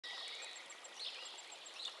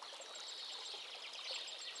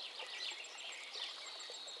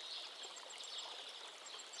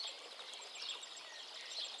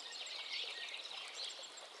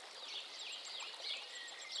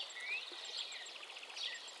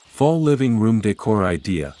Fall living room decor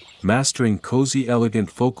idea, mastering cozy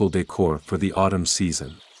elegant focal decor for the autumn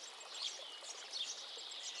season.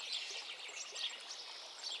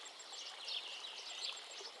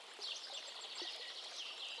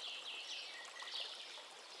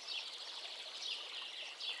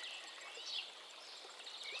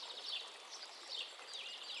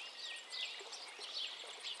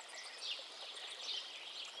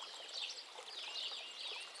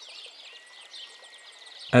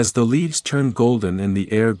 As the leaves turn golden and the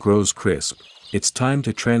air grows crisp, it's time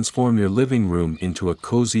to transform your living room into a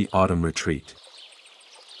cozy autumn retreat.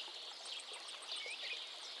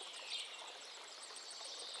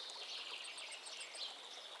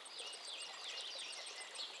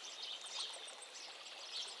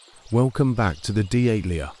 Welcome back to the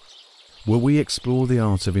D'Atelier, where we explore the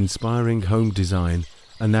art of inspiring home design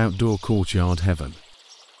and outdoor courtyard heaven.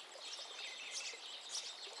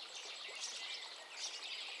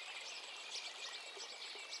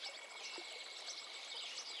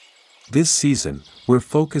 This season, we're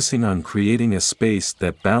focusing on creating a space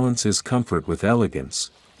that balances comfort with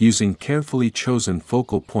elegance, using carefully chosen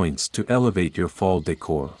focal points to elevate your fall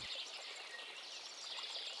decor.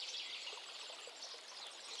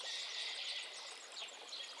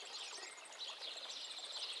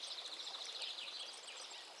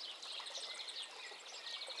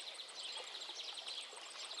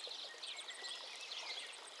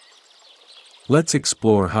 Let's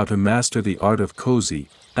explore how to master the art of cozy,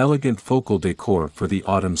 elegant focal decor for the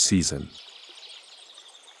autumn season.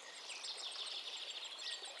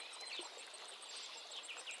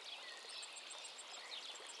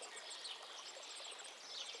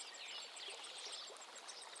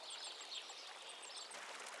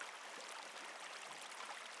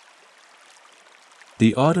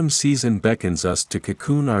 The autumn season beckons us to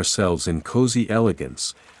cocoon ourselves in cozy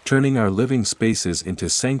elegance, turning our living spaces into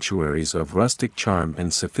sanctuaries of rustic charm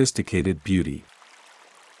and sophisticated beauty.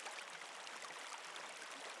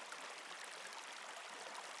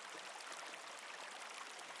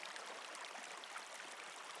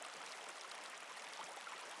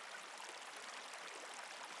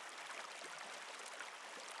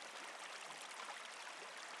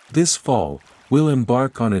 This fall, we'll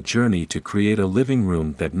embark on a journey to create a living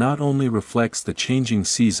room that not only reflects the changing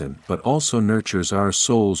season but also nurtures our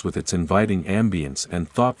souls with its inviting ambience and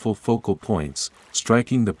thoughtful focal points,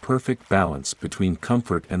 striking the perfect balance between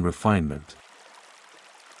comfort and refinement.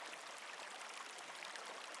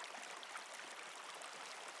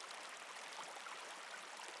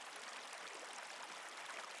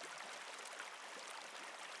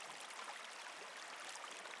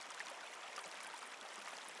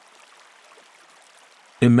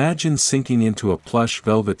 Imagine sinking into a plush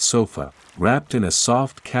velvet sofa, wrapped in a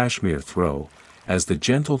soft cashmere throw, as the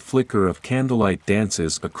gentle flicker of candlelight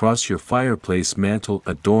dances across your fireplace mantel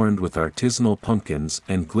adorned with artisanal pumpkins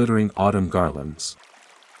and glittering autumn garlands.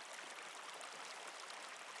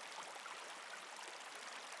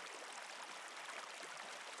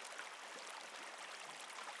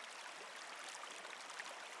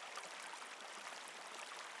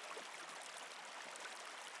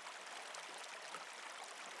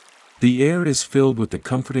 The air is filled with the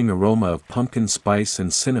comforting aroma of pumpkin spice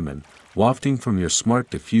and cinnamon, wafting from your smart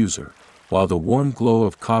diffuser, while the warm glow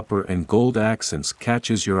of copper and gold accents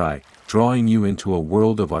catches your eye, drawing you into a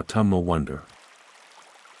world of autumnal wonder.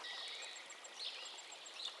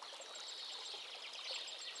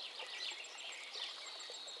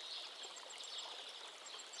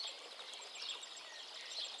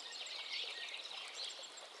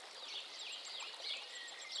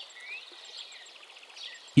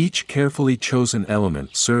 Each carefully chosen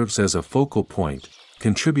element serves as a focal point,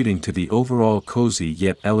 contributing to the overall cozy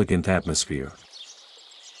yet elegant atmosphere.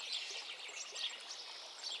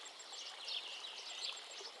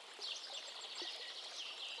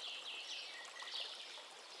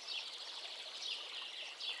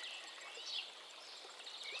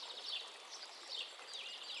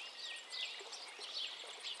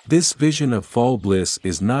 This vision of fall bliss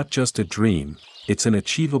is not just a dream, it's an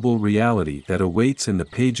achievable reality that awaits in the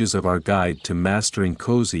pages of our guide to mastering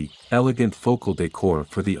cozy, elegant focal decor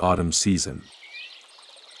for the autumn season.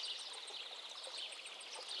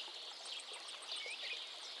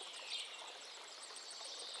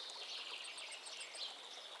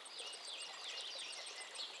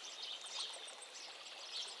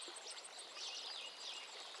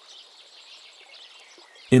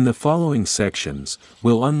 In the following sections,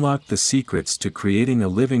 we'll unlock the secrets to creating a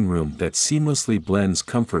living room that seamlessly blends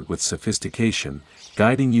comfort with sophistication,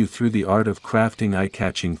 guiding you through the art of crafting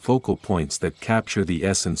eye-catching focal points that capture the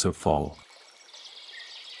essence of fall.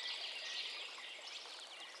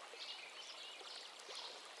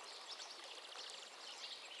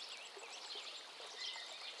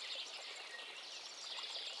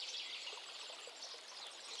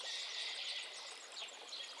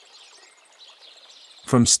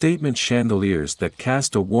 From statement chandeliers that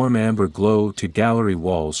cast a warm amber glow to gallery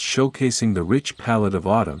walls showcasing the rich palette of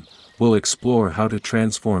autumn, we'll explore how to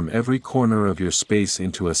transform every corner of your space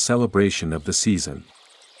into a celebration of the season.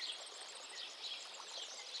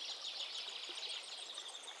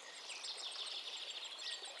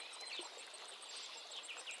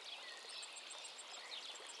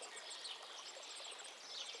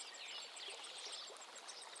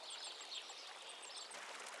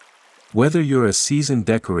 Whether you're a seasoned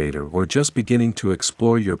decorator or just beginning to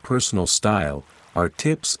explore your personal style, our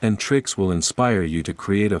tips and tricks will inspire you to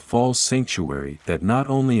create a fall sanctuary that not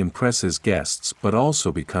only impresses guests but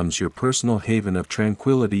also becomes your personal haven of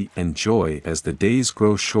tranquility and joy as the days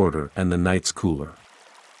grow shorter and the nights cooler.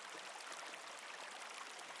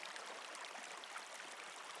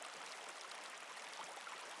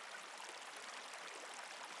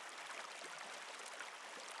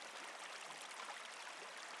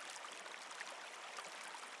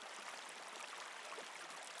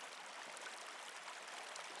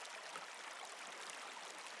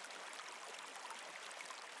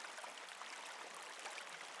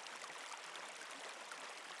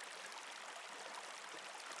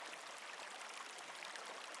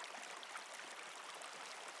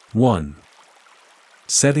 One.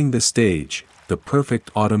 Setting the stage, the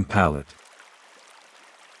perfect autumn palette.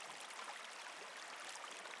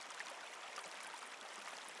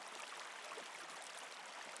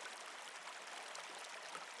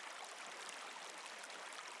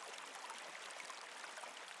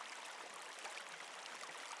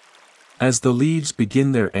 As the leaves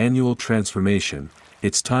begin their annual transformation,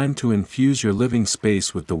 it's time to infuse your living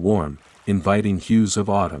space with the warm, inviting hues of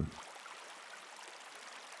autumn.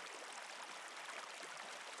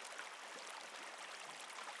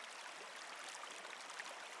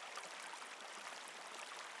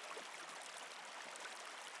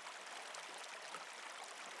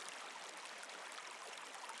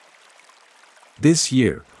 This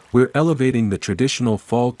year, we're elevating the traditional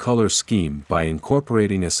fall color scheme by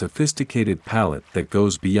incorporating a sophisticated palette that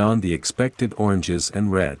goes beyond the expected oranges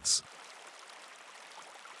and reds.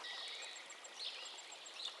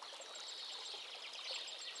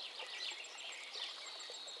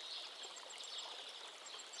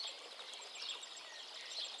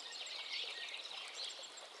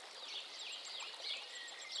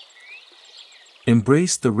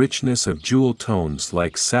 Embrace the richness of jewel tones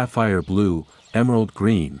like sapphire blue, emerald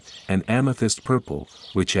green, and amethyst purple,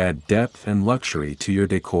 which add depth and luxury to your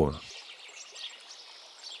decor.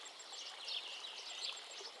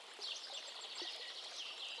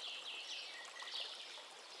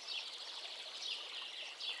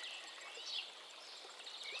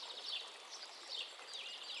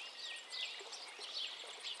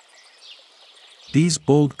 These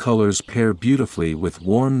bold colors pair beautifully with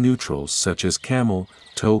warm neutrals such as camel,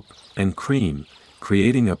 taupe, and cream,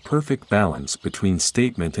 creating a perfect balance between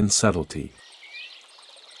statement and subtlety.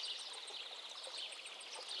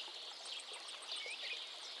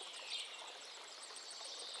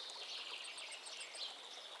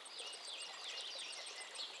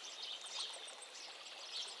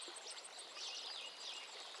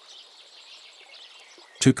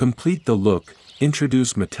 To complete the look,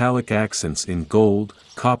 introduce metallic accents in gold,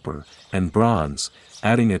 copper, and bronze,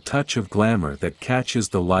 adding a touch of glamour that catches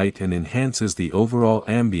the light and enhances the overall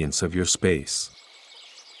ambience of your space.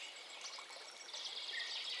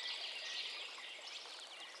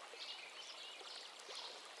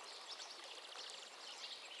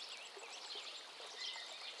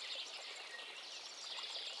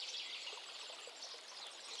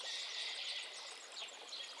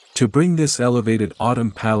 To bring this elevated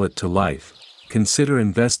autumn palette to life, consider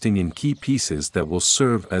investing in key pieces that will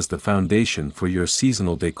serve as the foundation for your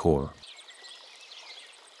seasonal decor.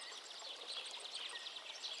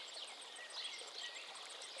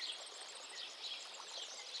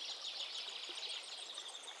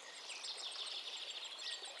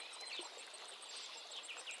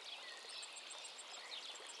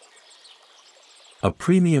 A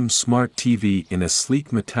premium smart TV in a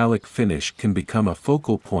sleek metallic finish can become a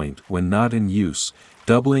focal point when not in use,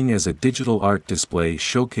 doubling as a digital art display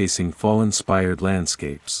showcasing fall-inspired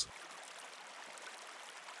landscapes.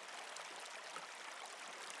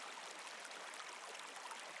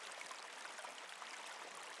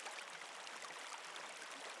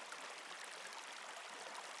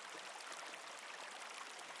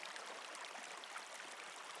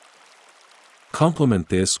 Complement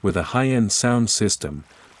this with a high-end sound system,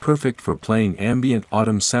 perfect for playing ambient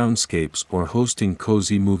autumn soundscapes or hosting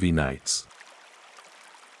cozy movie nights.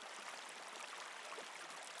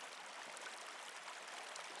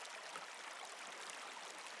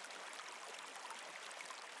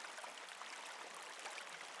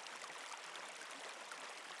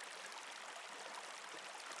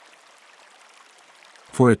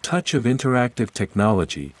 For a touch of interactive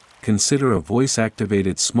technology, consider a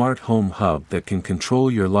voice-activated smart home hub that can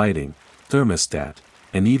control your lighting, thermostat,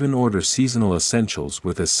 and even order seasonal essentials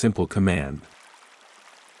with a simple command.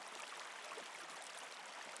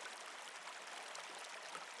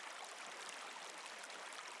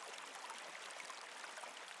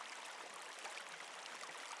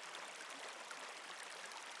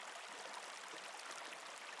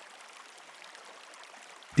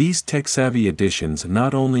 These tech-savvy additions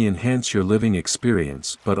not only enhance your living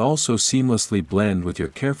experience but also seamlessly blend with your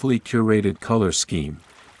carefully curated color scheme,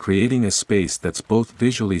 creating a space that's both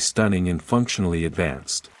visually stunning and functionally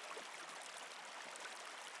advanced.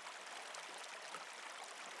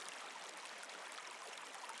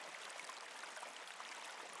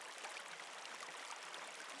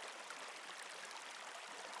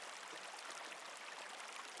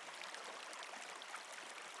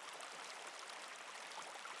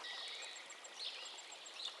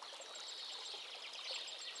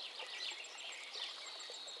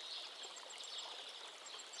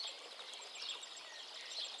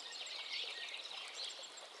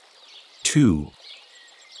 Two.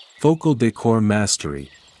 Focal Decor Mastery,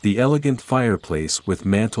 the elegant fireplace with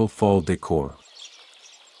mantel fall decor.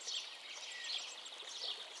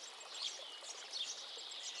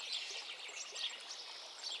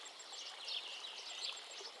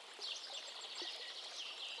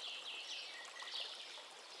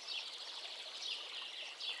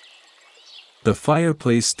 The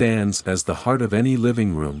fireplace stands as the heart of any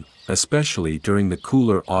living room, especially during the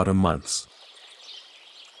cooler autumn months.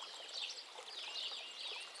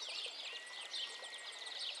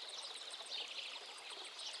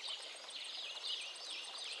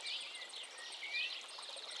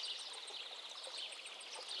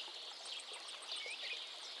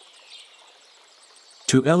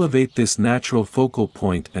 To elevate this natural focal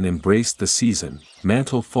point and embrace the season,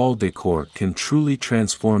 mantel fall decor can truly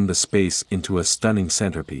transform the space into a stunning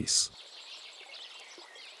centerpiece.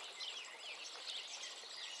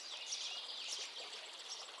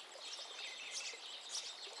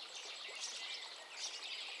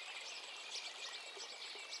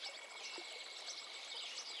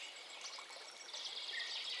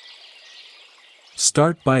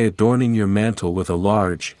 Start by adorning your mantel with a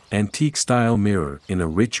large, antique-style mirror in a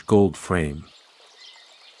rich gold frame.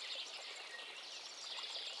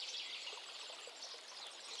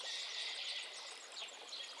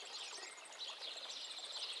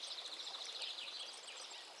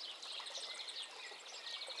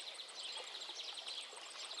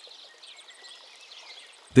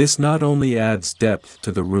 This not only adds depth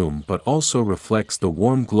to the room but also reflects the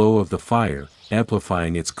warm glow of the fire,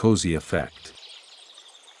 amplifying its cozy effect.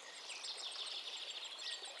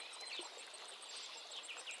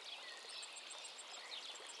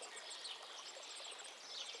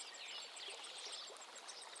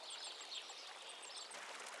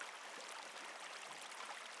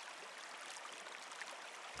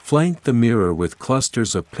 Flank the mirror with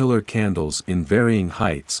clusters of pillar candles in varying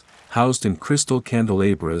heights, housed in crystal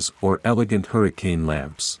candelabras or elegant hurricane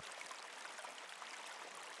lamps.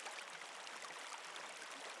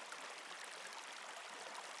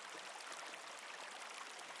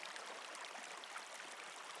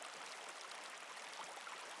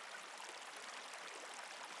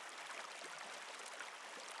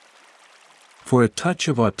 For a touch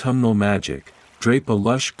of autumnal magic, drape a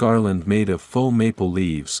lush garland made of faux maple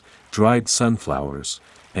leaves, dried sunflowers,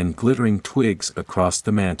 and glittering twigs across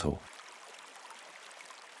the mantel.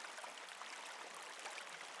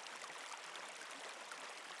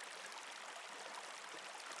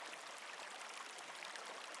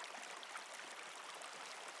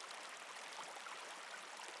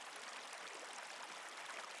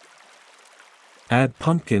 Add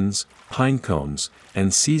pumpkins, pine cones,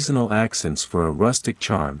 and seasonal accents for a rustic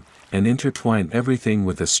charm, and intertwine everything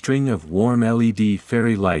with a string of warm LED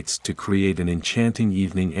fairy lights to create an enchanting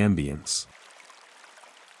evening ambience.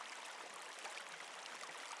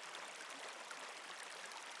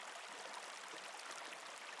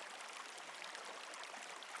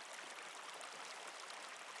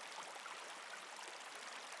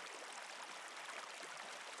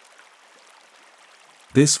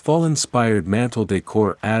 This fall-inspired mantel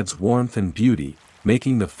decor adds warmth and beauty,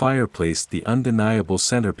 making the fireplace the undeniable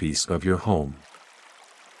centerpiece of your home.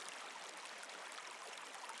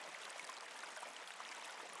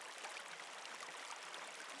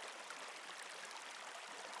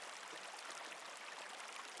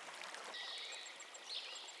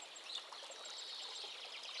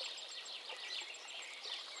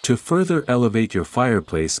 To further elevate your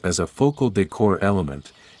fireplace as a focal decor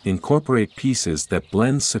element, incorporate pieces that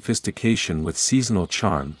blend sophistication with seasonal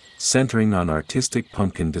charm, centering on artistic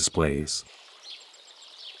pumpkin displays.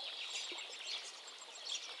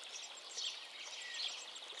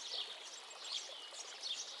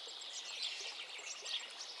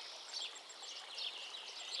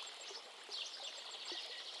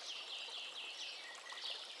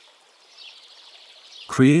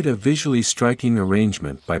 Create a visually striking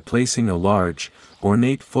arrangement by placing a large,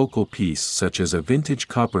 ornate focal piece such as a vintage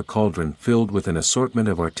copper cauldron filled with an assortment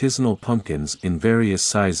of artisanal pumpkins in various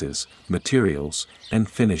sizes, materials, and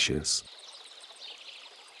finishes.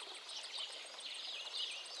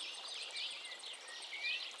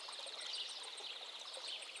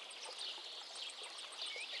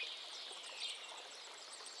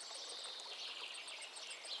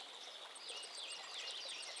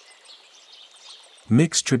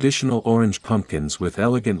 Mix traditional orange pumpkins with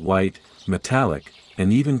elegant white, metallic,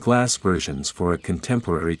 and even glass versions for a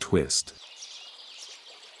contemporary twist.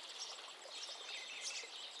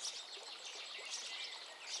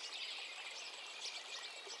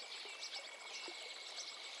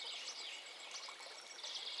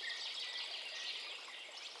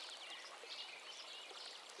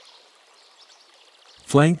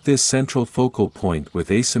 Flank this central focal point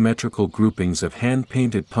with asymmetrical groupings of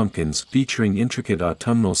hand-painted pumpkins featuring intricate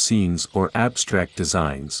autumnal scenes or abstract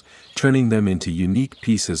designs, turning them into unique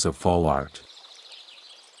pieces of fall art.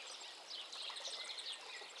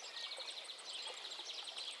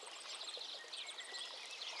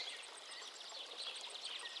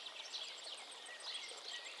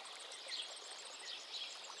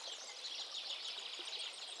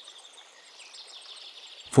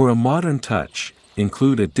 For a modern touch,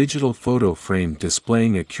 include a digital photo frame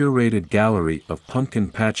displaying a curated gallery of pumpkin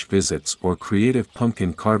patch visits or creative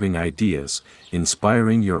pumpkin carving ideas,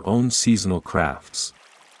 inspiring your own seasonal crafts.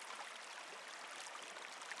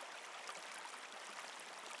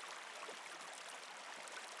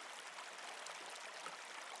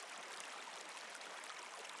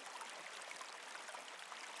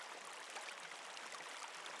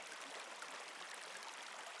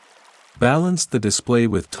 Balance the display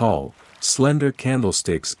with tall, slender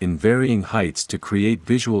candlesticks in varying heights to create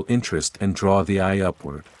visual interest and draw the eye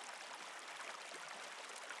upward.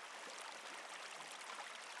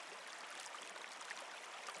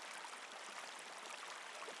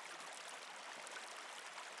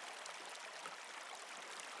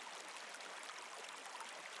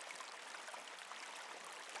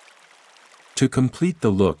 To complete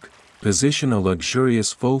the look, position a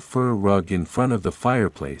luxurious faux fur rug in front of the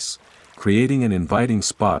fireplace, creating an inviting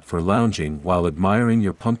spot for lounging while admiring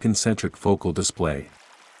your pumpkin-centric focal display.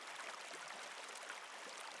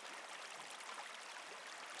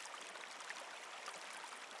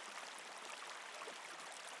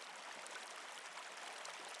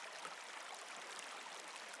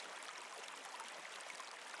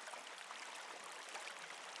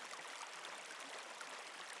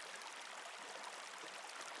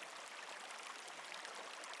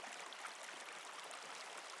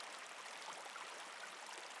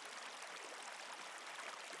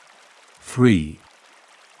 Free.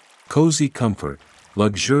 Cozy comfort,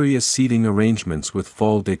 luxurious seating arrangements with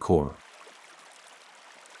fall decor.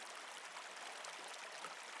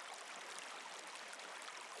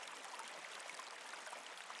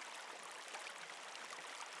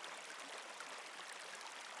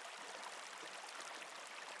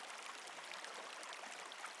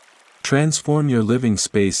 Transform your living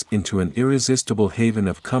space into an irresistible haven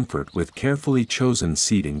of comfort with carefully chosen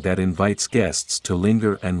seating that invites guests to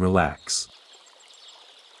linger and relax.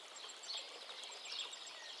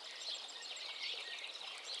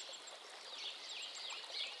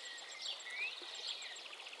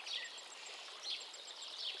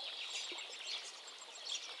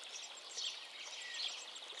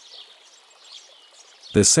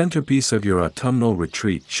 The centerpiece of your autumnal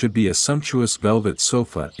retreat should be a sumptuous velvet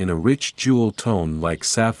sofa in a rich jewel tone like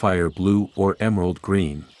sapphire blue or emerald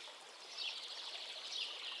green.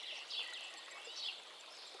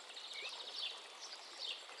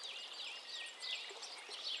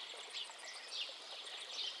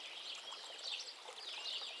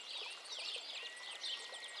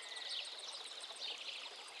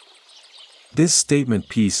 This statement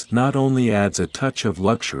piece not only adds a touch of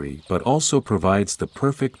luxury but also provides the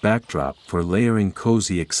perfect backdrop for layering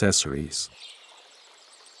cozy accessories.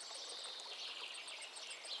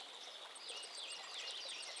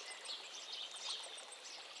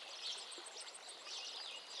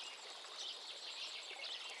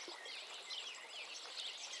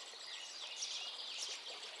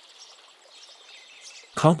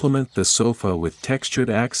 Complement the sofa with textured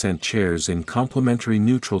accent chairs in complementary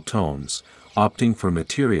neutral tones, opting for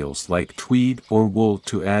materials like tweed or wool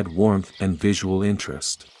to add warmth and visual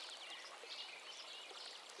interest.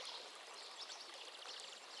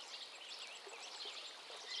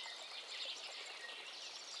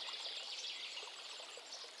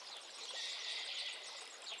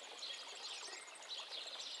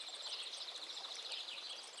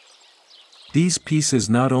 These pieces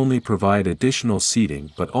not only provide additional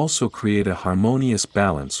seating but also create a harmonious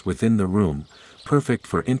balance within the room, perfect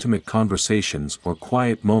for intimate conversations or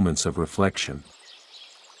quiet moments of reflection.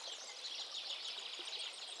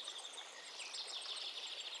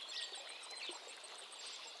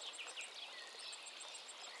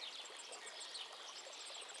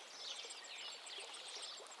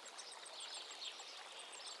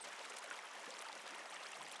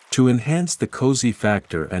 To enhance the cozy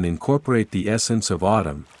factor and incorporate the essence of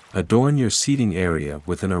autumn, adorn your seating area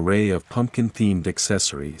with an array of pumpkin-themed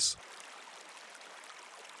accessories.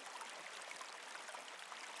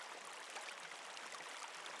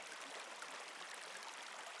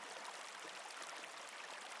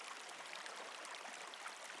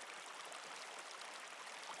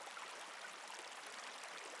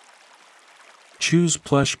 Choose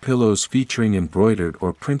plush pillows featuring embroidered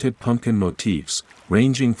or printed pumpkin motifs,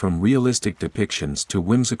 ranging from realistic depictions to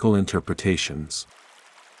whimsical interpretations.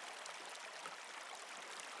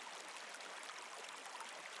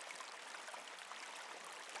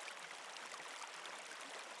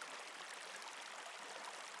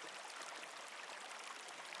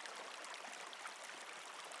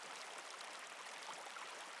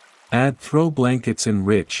 Add throw blankets in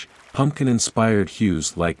rich, pumpkin-inspired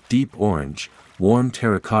hues like deep orange, warm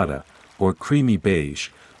terracotta, or creamy beige,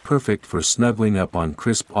 perfect for snuggling up on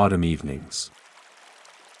crisp autumn evenings.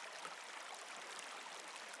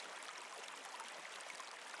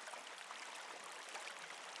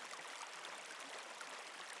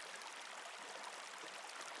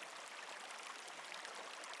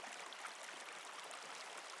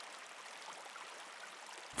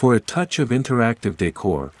 For a touch of interactive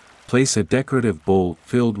decor, place a decorative bowl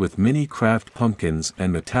filled with mini craft pumpkins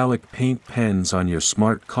and metallic paint pens on your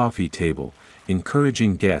smart coffee table,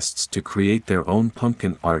 encouraging guests to create their own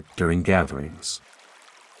pumpkin art during gatherings.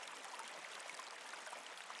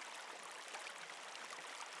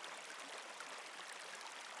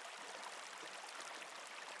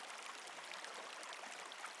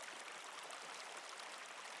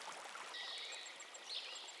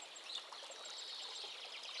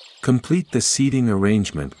 Complete the seating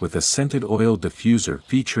arrangement with a scented oil diffuser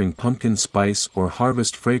featuring pumpkin spice or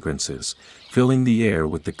harvest fragrances, filling the air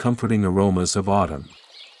with the comforting aromas of autumn.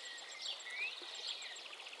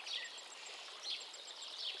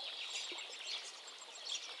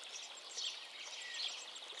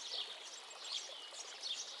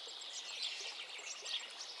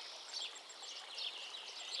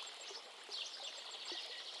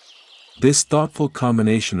 This thoughtful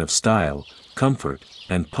combination of style, comfort,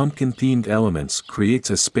 and pumpkin-themed elements creates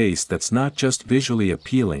a space that's not just visually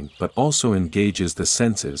appealing but also engages the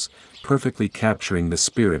senses, perfectly capturing the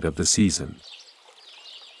spirit of the season.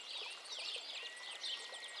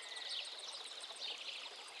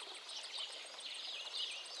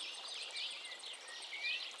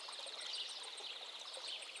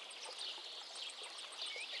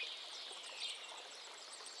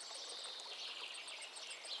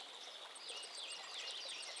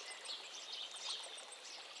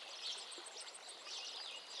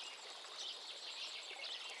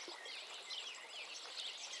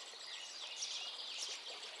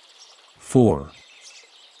 Four.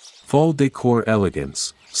 Fall decor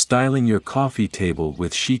elegance, styling your coffee table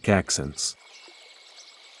with chic accents.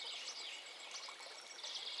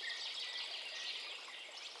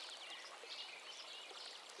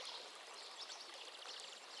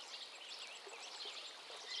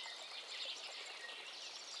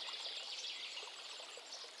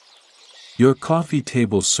 Your coffee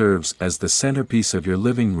table serves as the centerpiece of your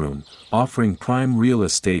living room, offering prime real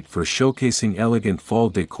estate for showcasing elegant fall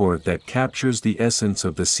decor that captures the essence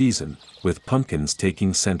of the season, with pumpkins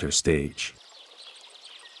taking center stage.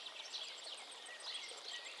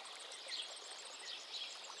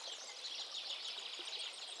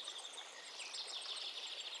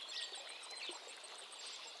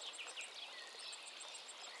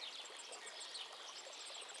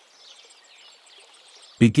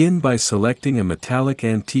 Begin by selecting a metallic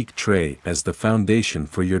antique tray as the foundation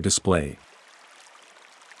for your display.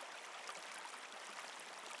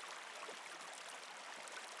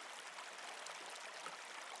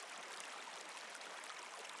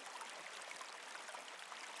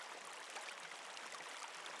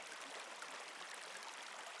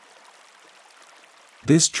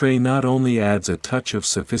 This tray not only adds a touch of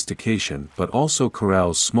sophistication but also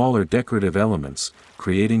corrals smaller decorative elements,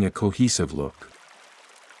 creating a cohesive look.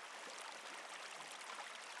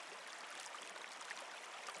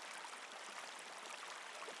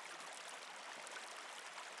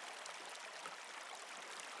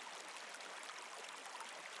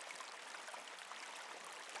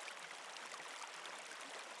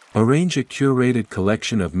 Arrange a curated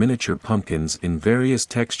collection of miniature pumpkins in various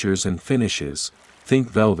textures and finishes, think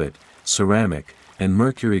velvet, ceramic, and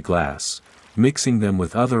mercury glass, mixing them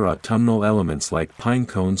with other autumnal elements like pine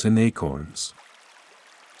cones and acorns.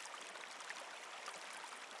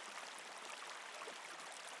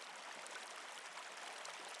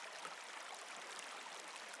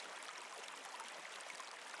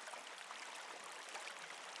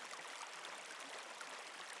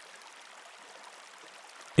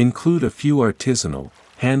 Include a few artisanal,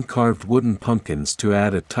 hand-carved wooden pumpkins to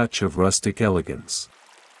add a touch of rustic elegance.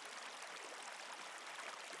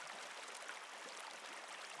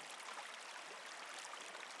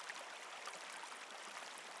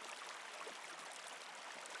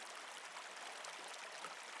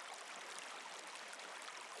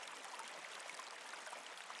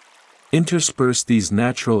 Intersperse these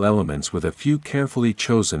natural elements with a few carefully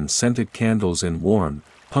chosen scented candles and warm,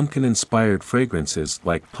 pumpkin-inspired fragrances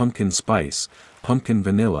like pumpkin spice, pumpkin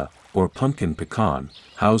vanilla, or pumpkin pecan,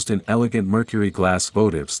 housed in elegant mercury glass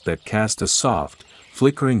votives that cast a soft,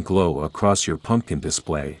 flickering glow across your pumpkin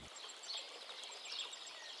display.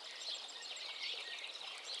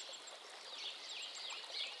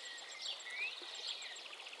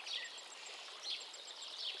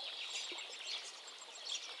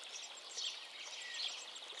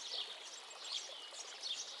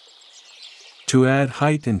 To add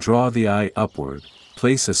height and draw the eye upward,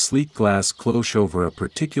 place a sleek glass cloche over a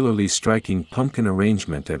particularly striking pumpkin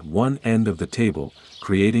arrangement at one end of the table,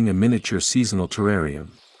 creating a miniature seasonal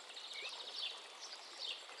terrarium.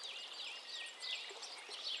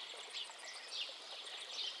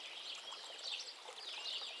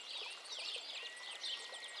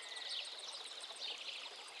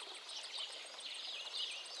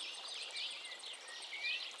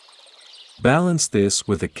 Balance this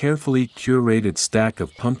with a carefully curated stack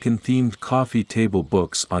of pumpkin-themed coffee table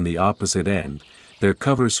books on the opposite end, their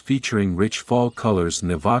covers featuring rich fall colors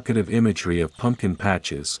and evocative imagery of pumpkin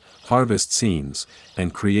patches, harvest scenes,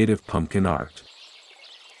 and creative pumpkin art.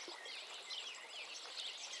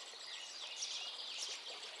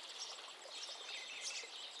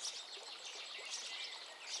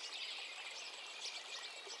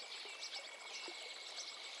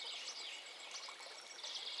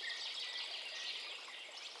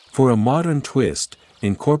 For a modern twist,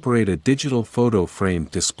 incorporate a digital photo frame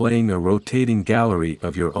displaying a rotating gallery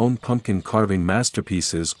of your own pumpkin carving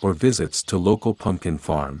masterpieces or visits to local pumpkin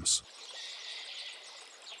farms.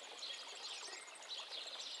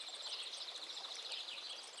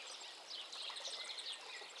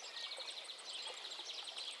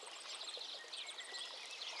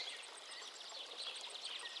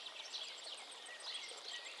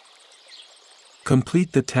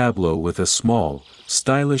 Complete the tableau with a small,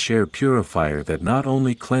 stylish air purifier that not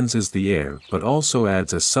only cleanses the air but also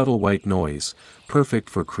adds a subtle white noise, perfect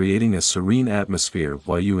for creating a serene atmosphere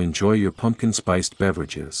while you enjoy your pumpkin-spiced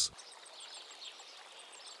beverages.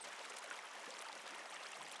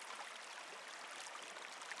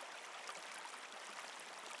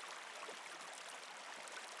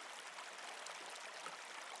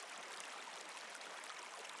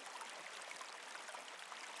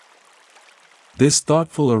 This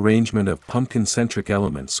thoughtful arrangement of pumpkin-centric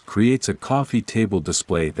elements creates a coffee table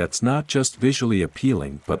display that's not just visually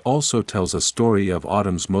appealing but also tells a story of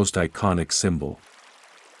autumn's most iconic symbol.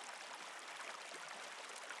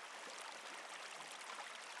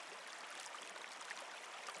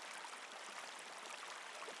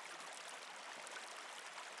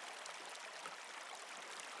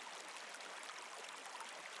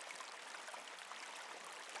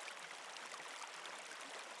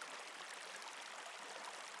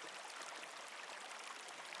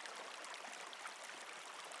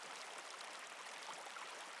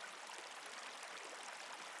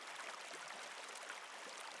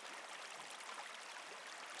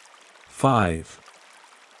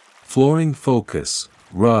 Flooring focus,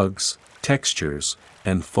 rugs, textures,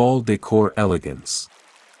 and fall decor elegance.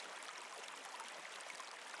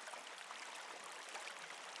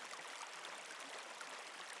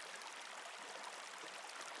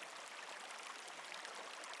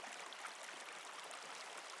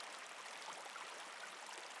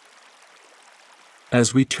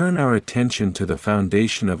 As we turn our attention to the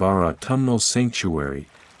foundation of our autumnal sanctuary,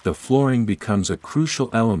 the flooring becomes a crucial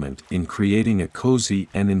element in creating a cozy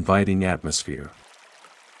and inviting atmosphere.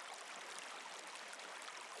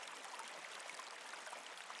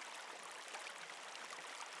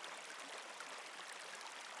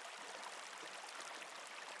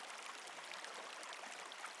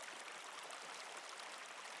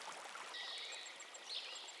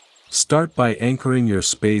 Start by anchoring your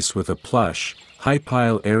space with a plush,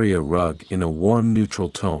 high-pile area rug in a warm neutral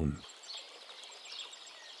tone.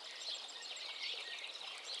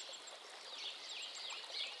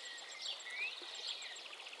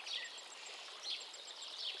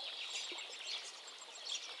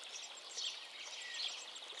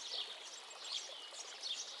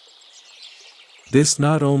 This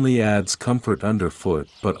not only adds comfort underfoot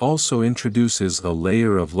but also introduces a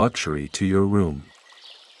layer of luxury to your room.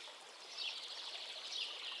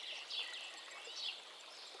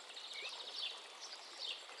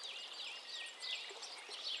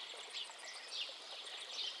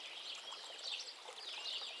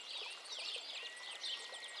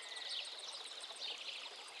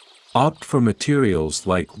 Opt for materials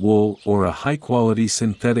like wool or a high-quality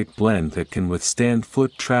synthetic blend that can withstand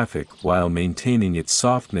foot traffic while maintaining its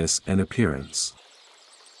softness and appearance.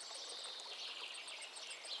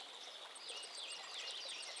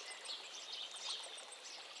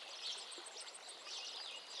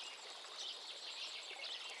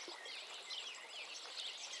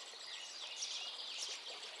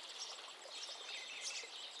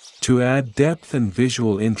 To add depth and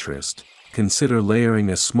visual interest, consider layering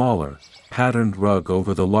a smaller, patterned rug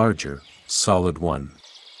over the larger, solid one.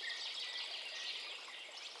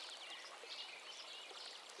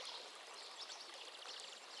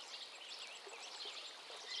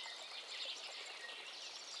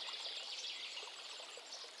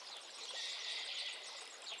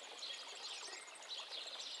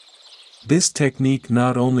 This technique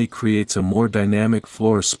not only creates a more dynamic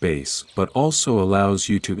floor space but also allows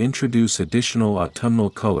you to introduce additional autumnal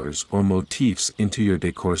colors or motifs into your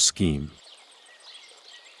decor scheme.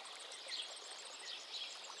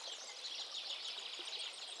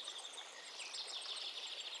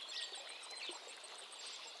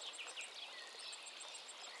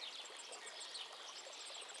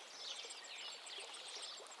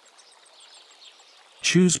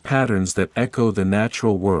 Choose patterns that echo the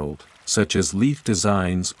natural world, such as leaf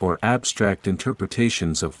designs or abstract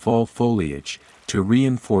interpretations of fall foliage, to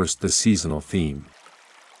reinforce the seasonal theme.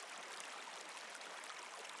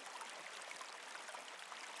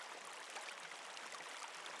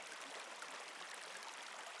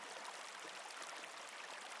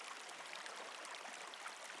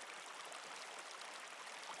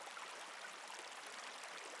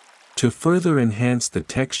 To further enhance the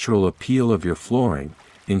textural appeal of your flooring,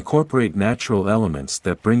 incorporate natural elements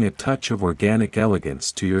that bring a touch of organic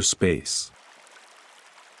elegance to your space.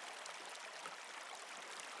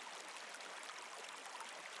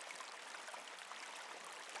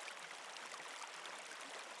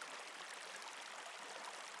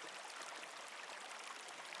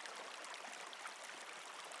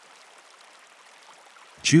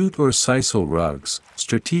 Jute or sisal rugs,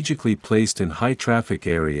 strategically placed in high-traffic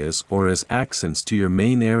areas or as accents to your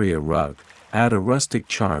main area rug, add a rustic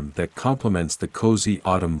charm that complements the cozy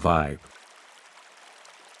autumn vibe.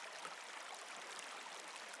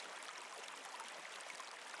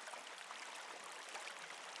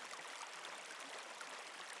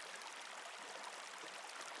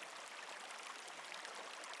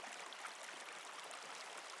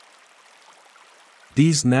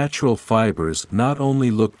 These natural fibers not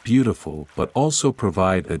only look beautiful but also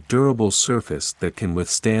provide a durable surface that can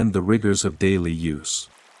withstand the rigors of daily use.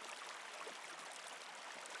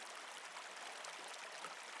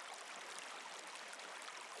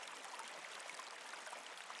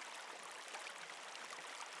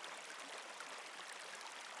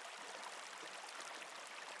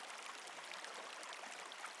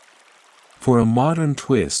 For a modern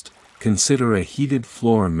twist, consider a heated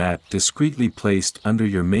floor mat discreetly placed under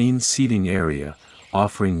your main seating area,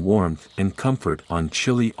 offering warmth and comfort on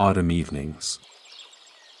chilly autumn evenings.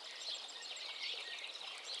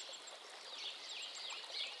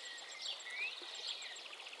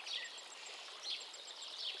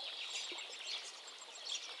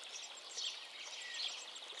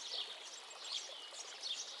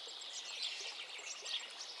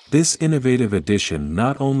 This innovative addition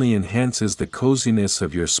not only enhances the coziness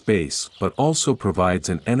of your space but also provides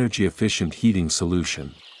an energy-efficient heating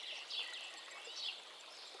solution.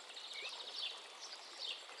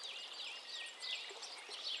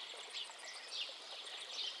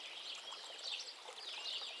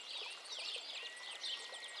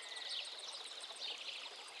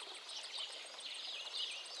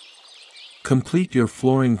 Complete your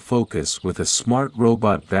flooring focus with a smart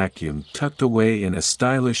robot vacuum tucked away in a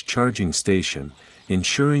stylish charging station,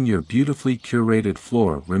 ensuring your beautifully curated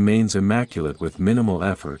floor remains immaculate with minimal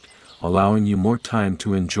effort, allowing you more time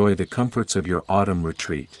to enjoy the comforts of your autumn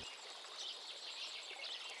retreat.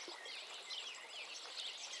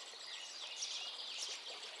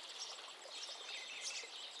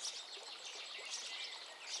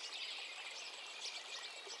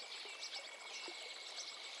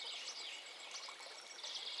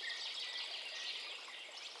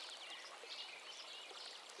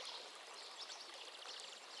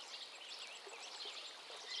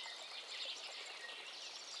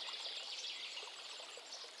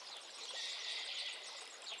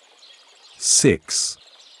 Six.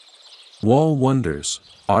 Wall wonders,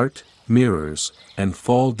 art, mirrors, and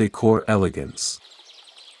fall decor elegance.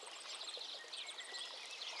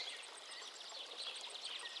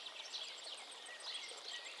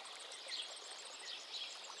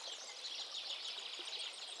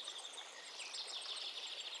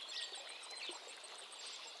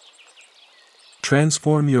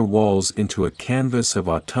 Transform your walls into a canvas of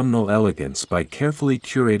autumnal elegance by carefully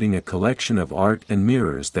curating a collection of art and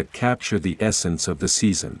mirrors that capture the essence of the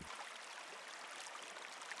season.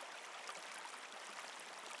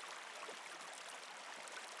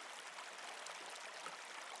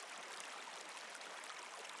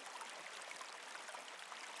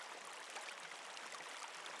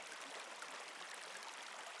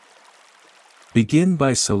 Begin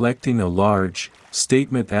by selecting a large,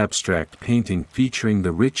 statement abstract painting featuring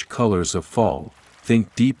the rich colors of fall.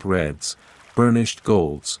 Think deep reds, burnished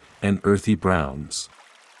golds, and earthy browns.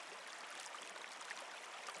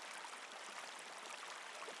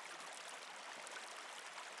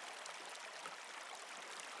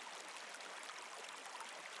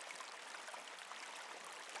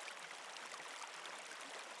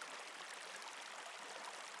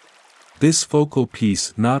 This focal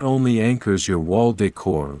piece not only anchors your wall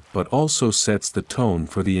decor but also sets the tone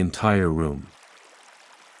for the entire room.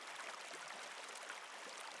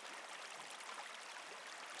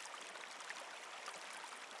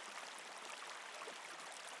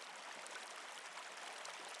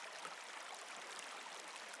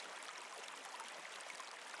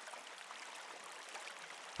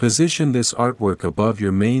 Position this artwork above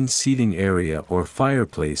your main seating area or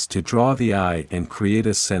fireplace to draw the eye and create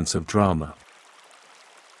a sense of drama.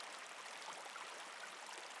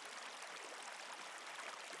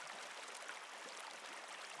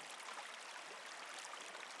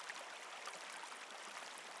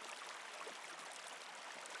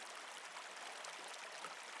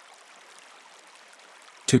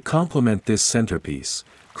 To complement this centerpiece,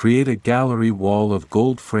 create a gallery wall of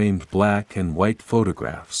gold-framed black and white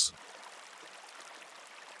photographs.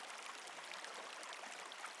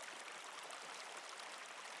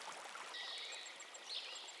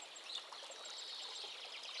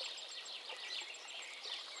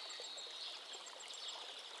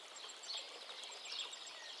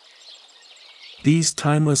 These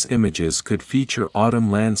timeless images could feature autumn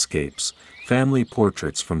landscapes, family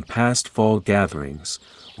portraits from past fall gatherings,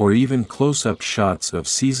 or even close-up shots of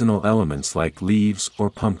seasonal elements like leaves or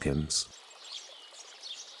pumpkins.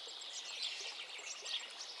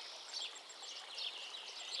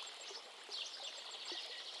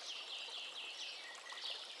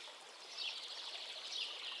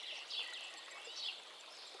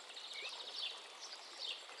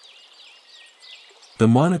 The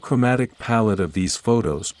monochromatic palette of these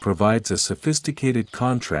photos provides a sophisticated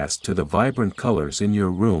contrast to the vibrant colors in your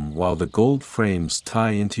room, while the gold frames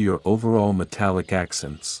tie into your overall metallic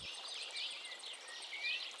accents.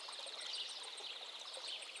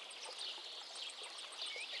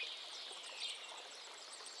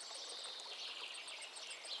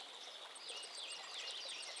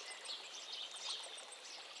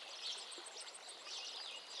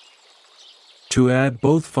 To add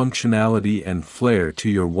both functionality and flair to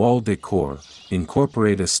your wall decor,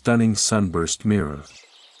 incorporate a stunning sunburst mirror.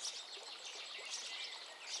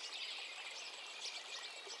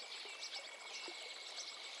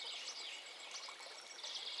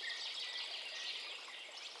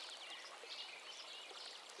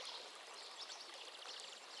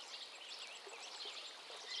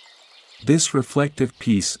 This reflective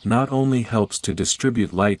piece not only helps to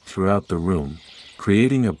distribute light throughout the room,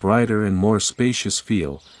 creating a brighter and more spacious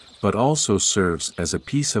feel, but also serves as a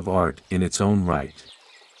piece of art in its own right.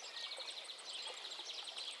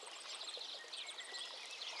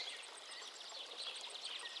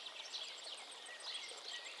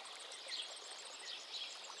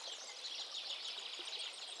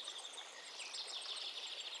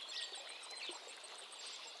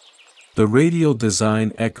 The radial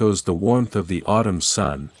design echoes the warmth of the autumn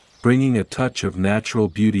sun, bringing a touch of natural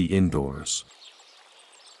beauty indoors.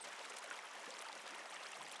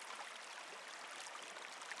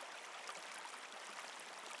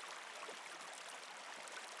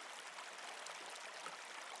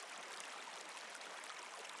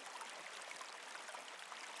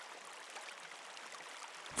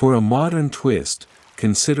 For a modern twist,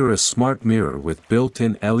 consider a smart mirror with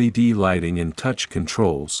built-in LED lighting and touch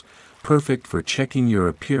controls, perfect for checking your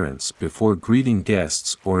appearance before greeting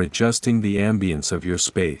guests or adjusting the ambience of your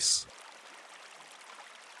space.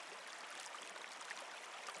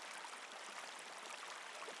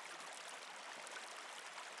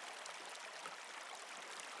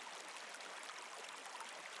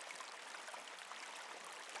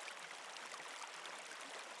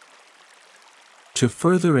 To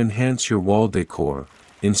further enhance your wall decor,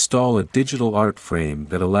 install a digital art frame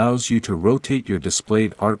that allows you to rotate your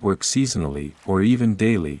displayed artwork seasonally or even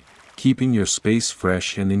daily, keeping your space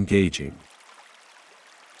fresh and engaging.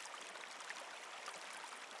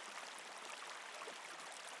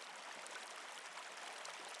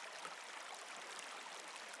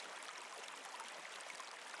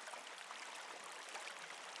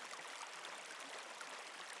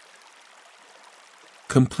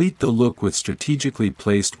 Complete the look with strategically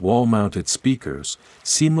placed wall-mounted speakers,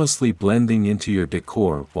 seamlessly blending into your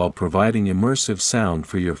decor while providing immersive sound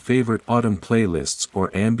for your favorite autumn playlists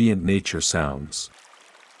or ambient nature sounds.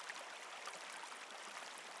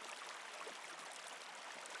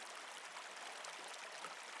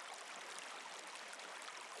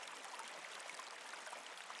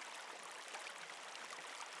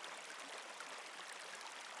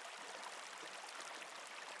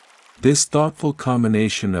 This thoughtful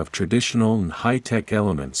combination of traditional and high-tech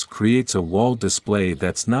elements creates a wall display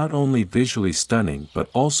that's not only visually stunning but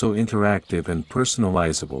also interactive and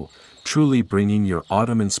personalizable, truly bringing your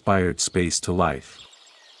autumn-inspired space to life.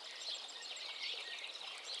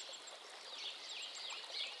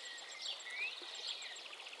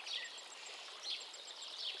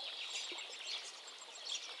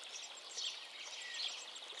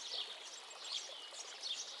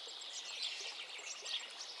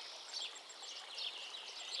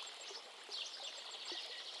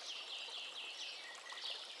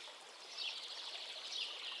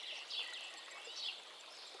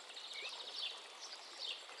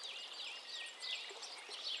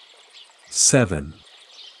 Seven.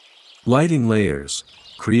 Lighting layers,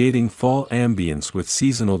 creating fall ambience with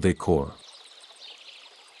seasonal decor.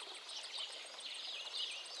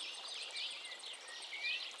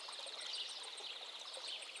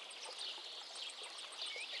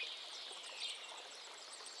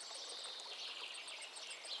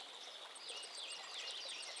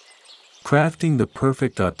 Crafting the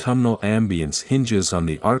perfect autumnal ambience hinges on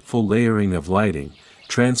the artful layering of lighting,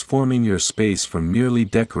 transforming your space from merely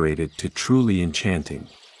decorated to truly enchanting.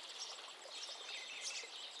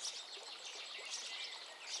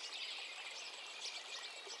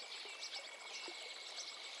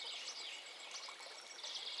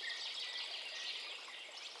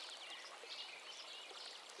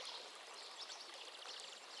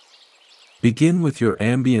 Begin with your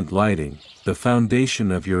ambient lighting, the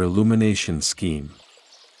foundation of your illumination scheme.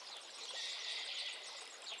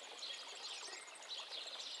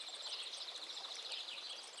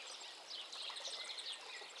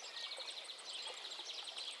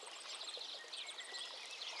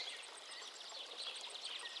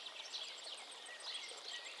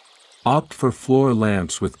 Opt for floor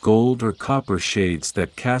lamps with gold or copper shades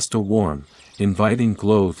that cast a warm, inviting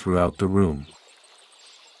glow throughout the room.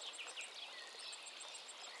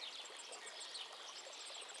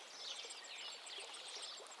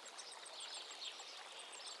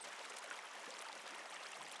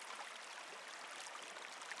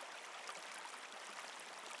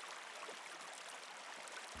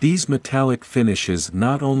 These metallic finishes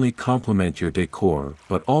not only complement your decor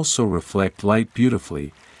but also reflect light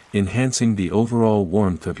beautifully, enhancing the overall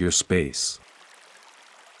warmth of your space.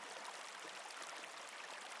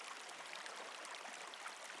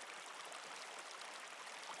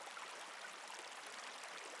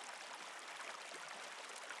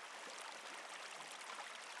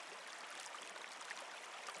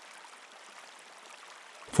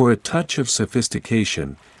 For a touch of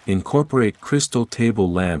sophistication, incorporate crystal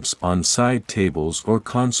table lamps on side tables or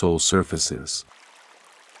console surfaces.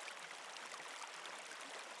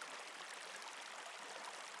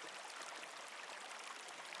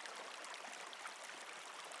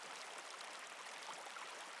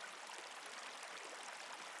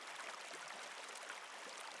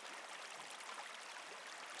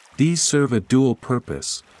 These serve a dual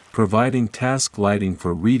purpose, providing task lighting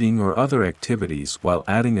for reading or other activities while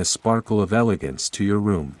adding a sparkle of elegance to your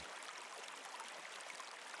room.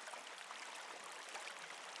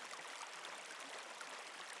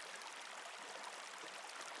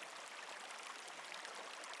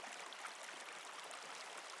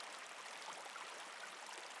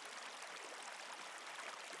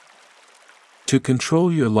 To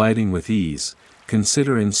control your lighting with ease,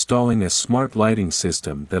 consider installing a smart lighting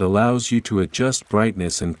system that allows you to adjust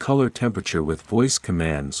brightness and color temperature with voice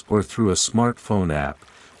commands or through a smartphone app,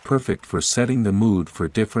 perfect for setting the mood for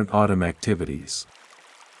different autumn activities.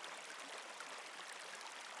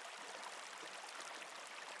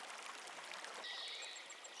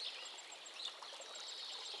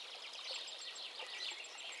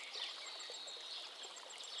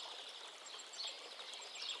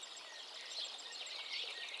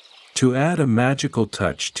 To add a magical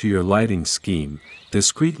touch to your lighting scheme,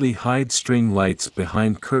 discreetly hide string lights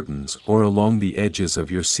behind curtains or along the edges of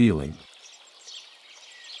your ceiling.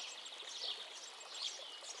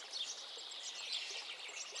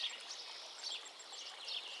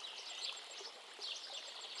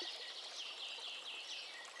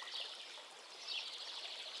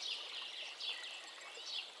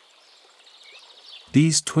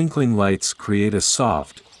 These twinkling lights create a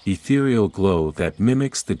soft, ethereal glow that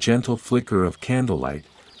mimics the gentle flicker of candlelight,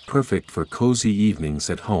 perfect for cozy evenings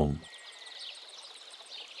at home.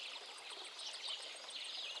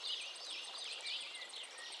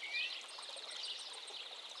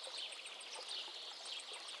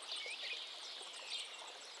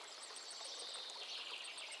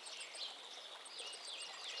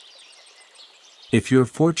 If you're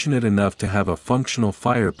fortunate enough to have a functional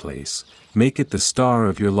fireplace, make it the star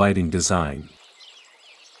of your lighting design.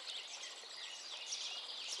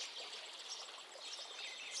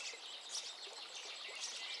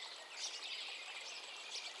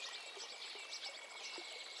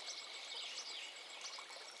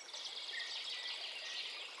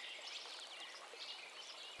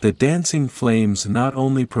 The dancing flames not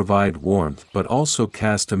only provide warmth but also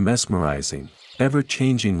cast a mesmerizing,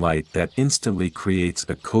 ever-changing light that instantly creates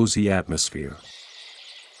a cozy atmosphere.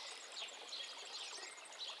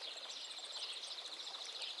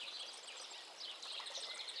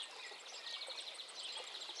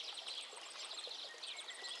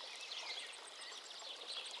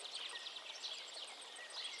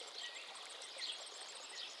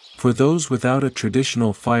 For those without a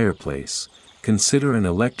traditional fireplace, consider an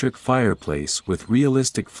electric fireplace with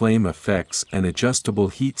realistic flame effects and adjustable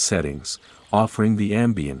heat settings, offering the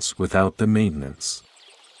ambience without the maintenance.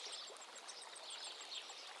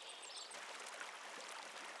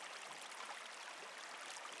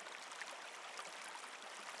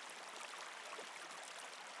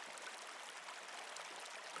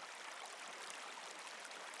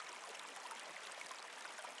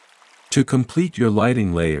 To complete your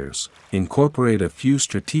lighting layers, incorporate a few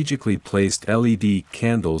strategically placed LED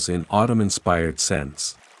candles in autumn-inspired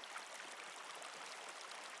scents.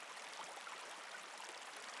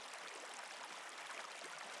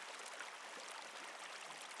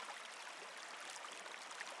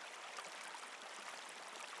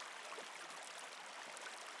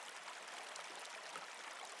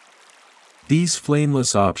 These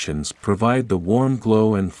flameless options provide the warm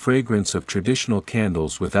glow and fragrance of traditional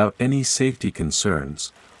candles without any safety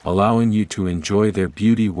concerns, allowing you to enjoy their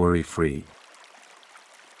beauty worry-free.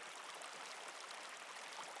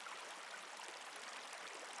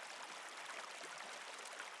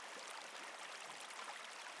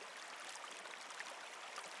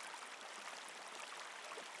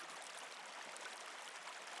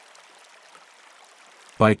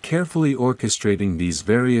 By carefully orchestrating these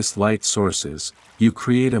various light sources, you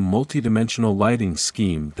create a multidimensional lighting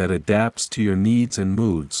scheme that adapts to your needs and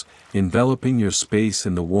moods, enveloping your space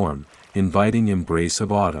in the warm, inviting embrace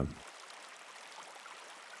of autumn.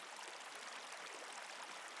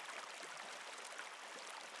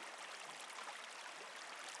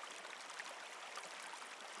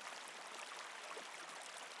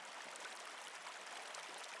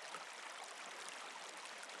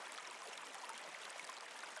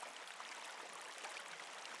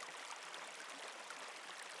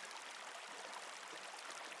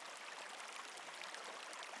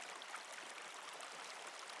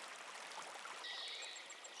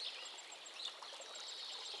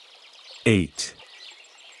 (8)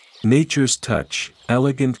 Nature's touch,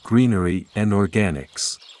 elegant greenery and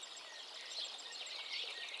organics.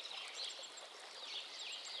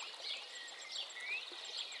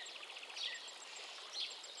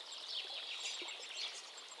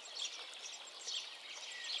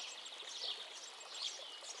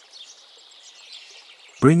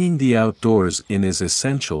 Bringing the outdoors in is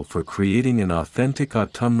essential for creating an authentic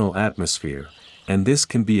autumnal atmosphere, and this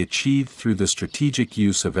can be achieved through the strategic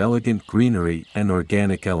use of elegant greenery and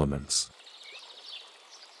organic elements.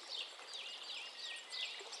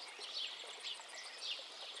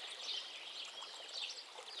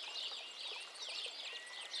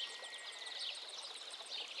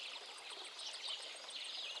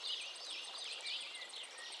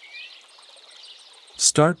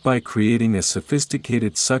 Start by creating a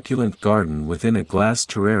sophisticated succulent garden within a glass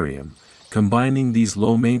terrarium, combining these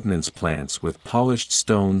low-maintenance plants with polished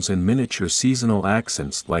stones and miniature seasonal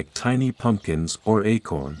accents like tiny pumpkins or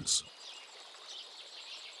acorns.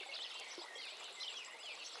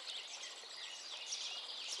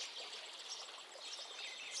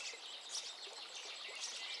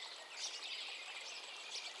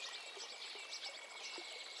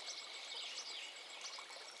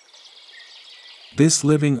 This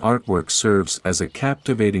living artwork serves as a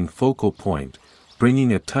captivating focal point,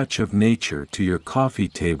 bringing a touch of nature to your coffee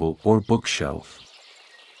table or bookshelf.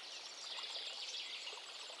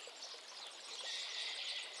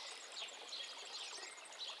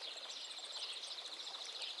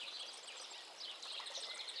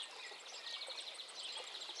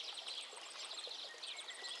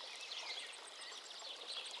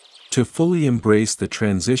 To fully embrace the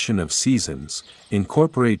transition of seasons,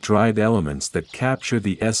 incorporate dried elements that capture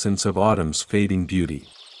the essence of autumn's fading beauty.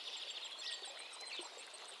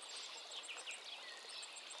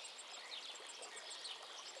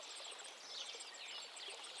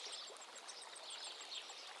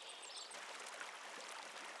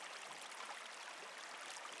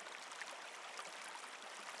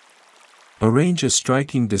 Arrange a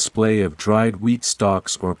striking display of dried wheat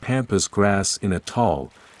stalks or pampas grass in a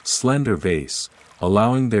tall, slender vase,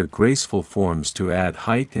 allowing their graceful forms to add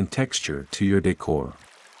height and texture to your decor.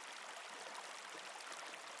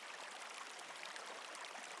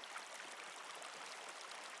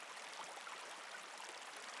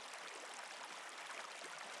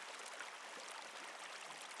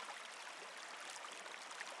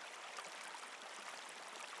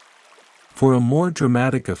 For a more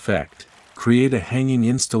dramatic effect, create a hanging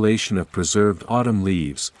installation of preserved autumn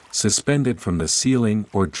leaves, suspended from the ceiling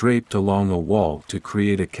or draped along a wall to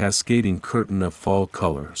create a cascading curtain of fall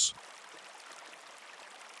colors.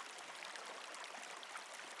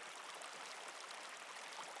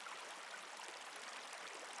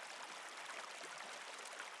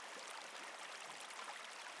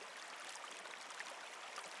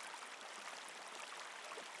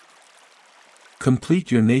 Complete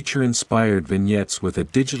your nature-inspired vignettes with a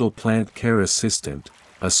digital plant care assistant,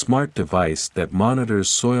 a smart device that monitors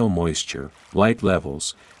soil moisture, light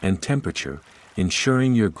levels, and temperature,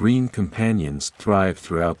 ensuring your green companions thrive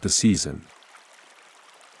throughout the season.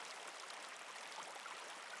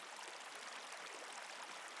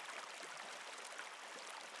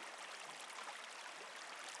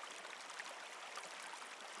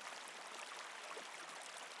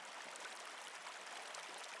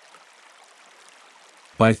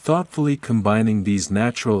 By thoughtfully combining these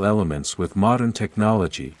natural elements with modern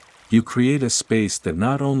technology, you create a space that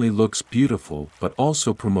not only looks beautiful but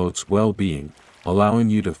also promotes well-being,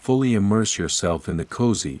 allowing you to fully immerse yourself in the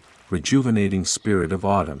cozy, rejuvenating spirit of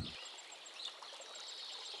autumn.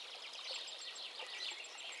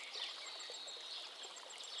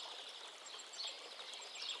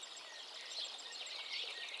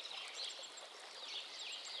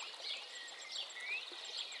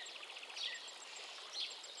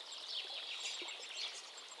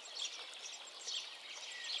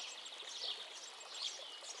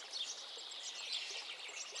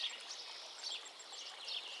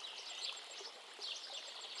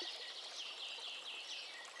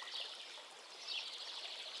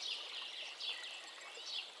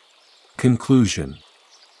 Conclusion.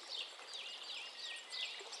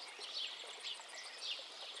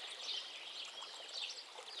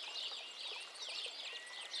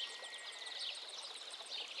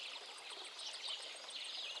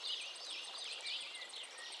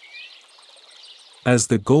 As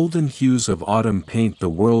the golden hues of autumn paint the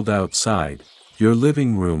world outside, your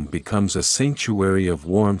living room becomes a sanctuary of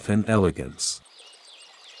warmth and elegance.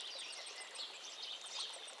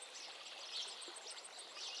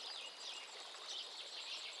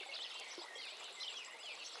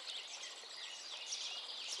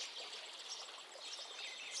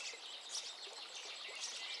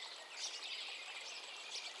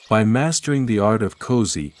 By mastering the art of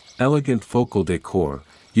cozy, elegant focal decor,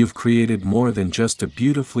 you've created more than just a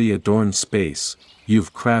beautifully adorned space,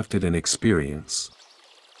 you've crafted an experience.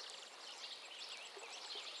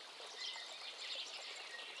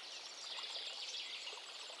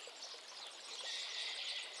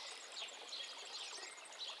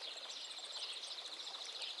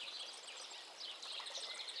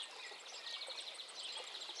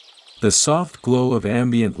 The soft glow of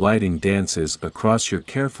ambient lighting dances across your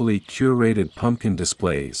carefully curated pumpkin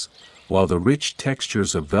displays, while the rich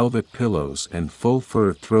textures of velvet pillows and faux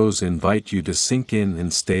fur throws invite you to sink in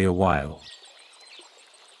and stay a while.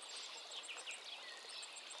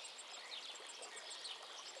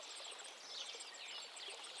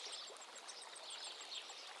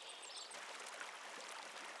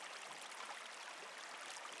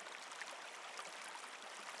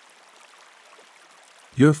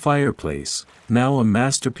 Your fireplace, now a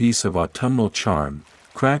masterpiece of autumnal charm,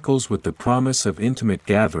 crackles with the promise of intimate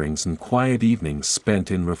gatherings and quiet evenings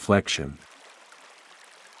spent in reflection.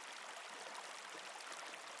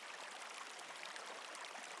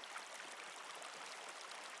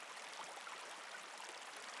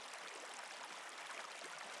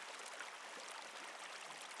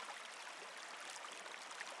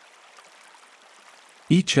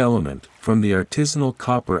 Each element, from the artisanal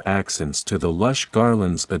copper accents to the lush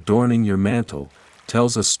garlands adorning your mantel,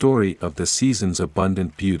 tells a story of the season's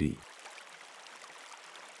abundant beauty.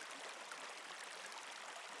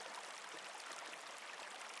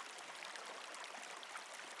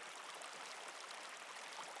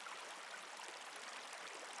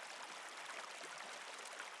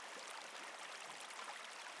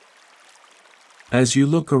 As you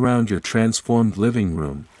look around your transformed living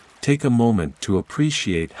room, take a moment to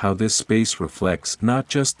appreciate how this space reflects not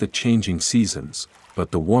just the changing seasons,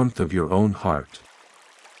 but the warmth of your own heart.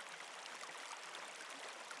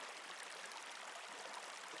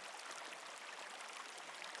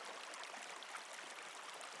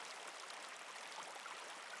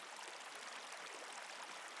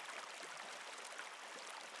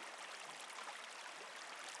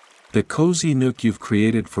 The cozy nook you've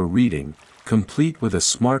created for reading, complete with a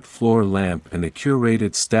smart floor lamp and a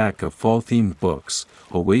curated stack of fall-themed books,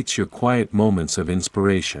 awaits your quiet moments of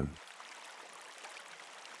inspiration.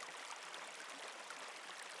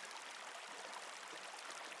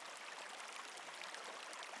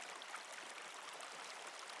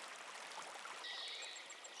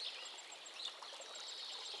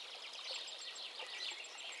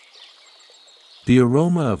 The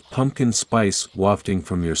aroma of pumpkin spice wafting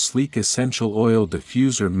from your sleek essential oil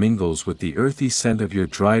diffuser mingles with the earthy scent of your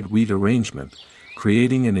dried wheat arrangement,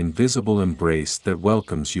 creating an invisible embrace that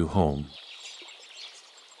welcomes you home.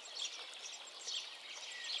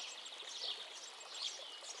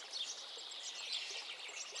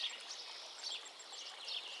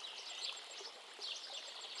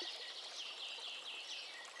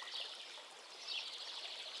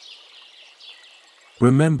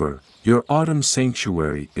 Remember, your autumn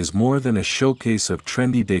sanctuary is more than a showcase of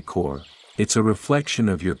trendy decor, it's a reflection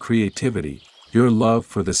of your creativity, your love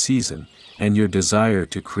for the season, and your desire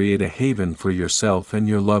to create a haven for yourself and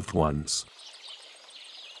your loved ones.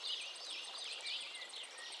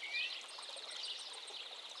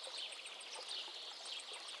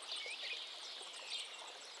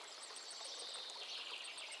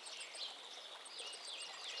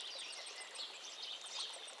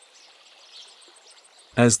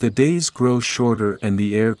 As the days grow shorter and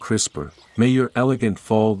the air crisper, may your elegant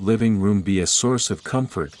fall living room be a source of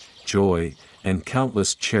comfort, joy, and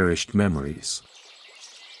countless cherished memories.